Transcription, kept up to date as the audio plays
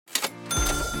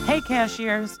Hey,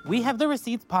 cashiers! We Have the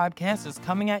Receipts podcast is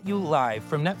coming at you live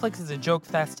from Netflix's A Joke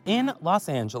Fest in Los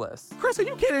Angeles. Chris, are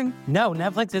you kidding? No,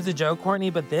 Netflix is a joke, Courtney,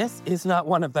 but this is not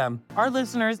one of them. Our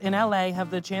listeners in LA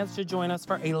have the chance to join us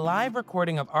for a live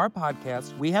recording of our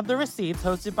podcast, We Have the Receipts,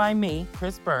 hosted by me,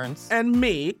 Chris Burns. And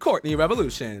me, Courtney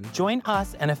Revolution. Join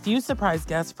us and a few surprise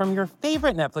guests from your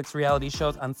favorite Netflix reality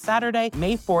shows on Saturday,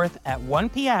 May 4th at 1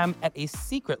 p.m. at a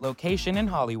secret location in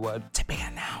Hollywood. To be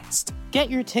announced. Get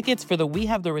your tickets for the We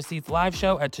Have the Receipts live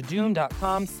show at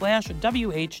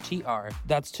tudum.com/WHTR.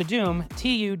 That's Tudum,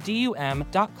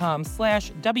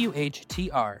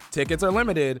 TUDUM.com/WHTR. Tickets are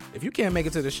limited. If you can't make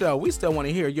it to the show, we still want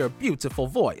to hear your beautiful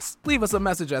voice. Leave us a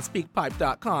message at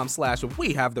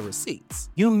speakpipe.com/We Have the Receipts.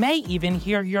 You may even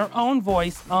hear your own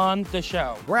voice on the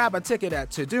show. Grab a ticket at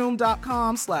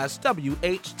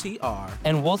tudum.com/WHTR.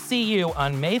 And we'll see you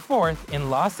on May 4th in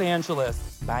Los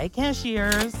Angeles. Bye,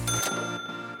 cashiers.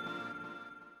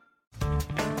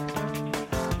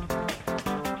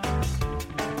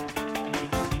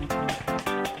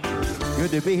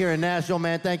 Good to be here in Nashville,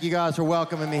 man. Thank you guys for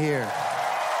welcoming me here.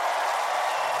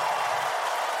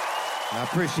 I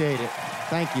appreciate it.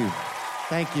 Thank you.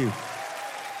 Thank you.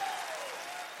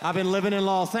 I've been living in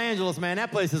Los Angeles, man. That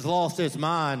place has lost its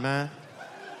mind, man.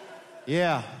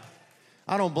 Yeah.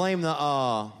 I don't blame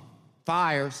the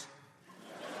fires.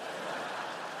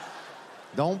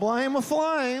 Don't blame a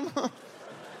flame.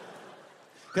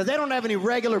 Because they don't have any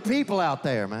regular people out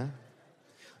there, man.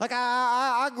 Like,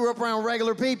 I grew up around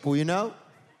regular people, you know?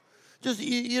 Just,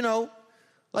 you know,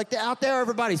 like out there,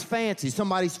 everybody's fancy.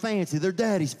 Somebody's fancy. Their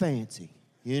daddy's fancy,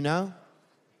 you know?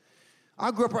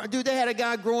 I grew up around, dude, they had a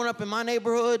guy growing up in my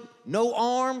neighborhood, no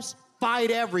arms,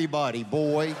 fight everybody,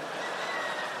 boy.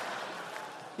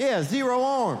 Yeah, 0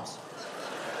 arms.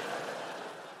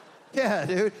 Yeah,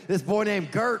 dude, this boy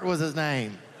named Gert was his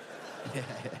name. Yeah.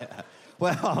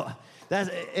 Well,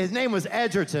 his name was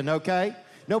Edgerton, okay?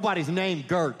 Nobody's named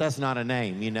Gert. That's not a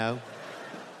name, you know?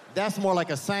 That's more like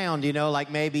a sound, you know,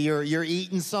 like maybe you're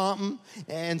eating something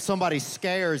and somebody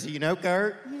scares you, know,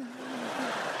 Gert?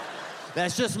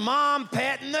 That's just Mom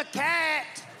petting the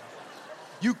cat.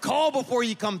 You call before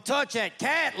you come touch that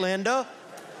cat, Linda.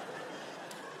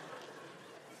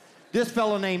 This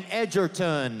fellow named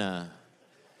Edgerton,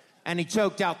 and he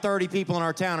choked out 30 people in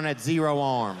our town and had 0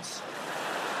 arms.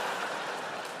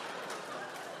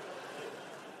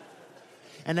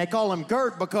 And they call him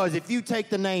Gert because if you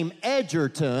take the name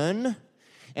Edgerton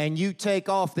and you take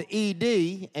off the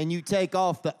ED and you take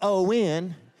off the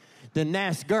ON, then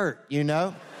that's Gert, you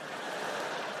know?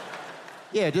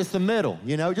 Yeah, just the middle,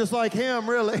 you know? Just like him,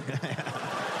 really.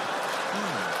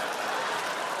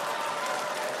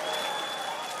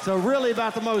 So really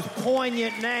about the most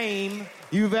poignant name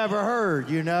you've ever heard,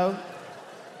 you know?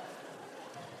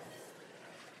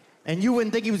 And you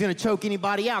wouldn't think he was gonna choke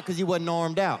anybody out because he wasn't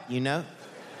armed out, you know?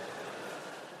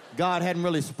 God hadn't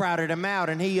really sprouted him out,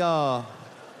 and he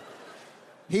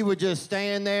would just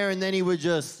stand there, and then he would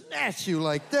just snatch you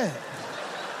like that.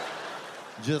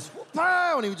 Just,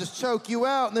 pow, and he would just choke you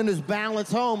out, and then just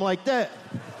balance home like that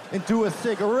into a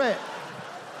cigarette.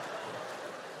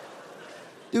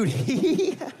 Dude,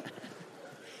 he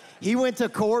went to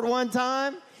court one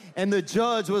time, and the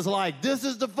judge was like, "This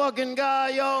is the fucking guy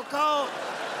y'all caught."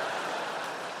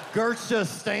 Gert's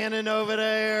just standing over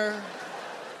there.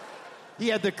 He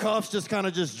had the cuffs just kind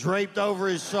of just draped over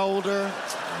his shoulder.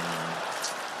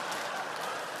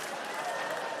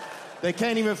 They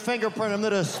can't even fingerprint him. They're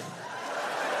just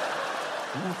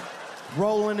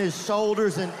rolling his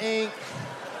shoulders in ink.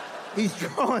 He's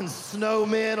drawing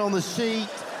snowmen on the sheet.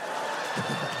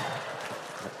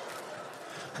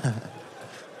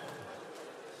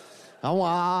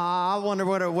 I wonder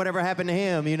whatever happened to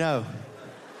him, you know.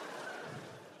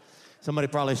 Somebody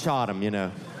probably shot him, you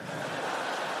know.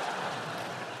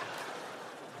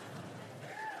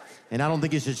 And I don't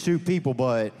think you should shoot people,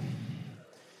 but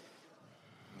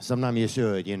sometimes you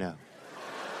should, you know.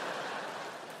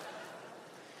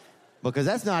 Because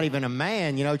that's not even a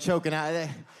man, you know, choking out.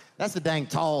 That's a dang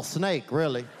tall snake,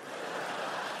 really.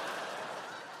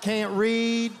 Can't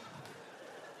read,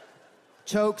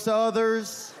 chokes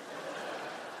others.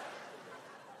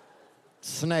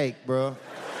 Snake, bro.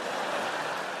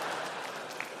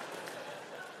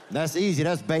 That's easy.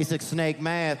 That's basic snake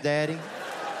math, Daddy.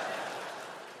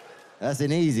 That's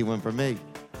an easy one for me.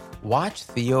 Watch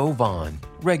Theo Von,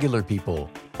 Regular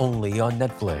People, only on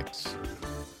Netflix.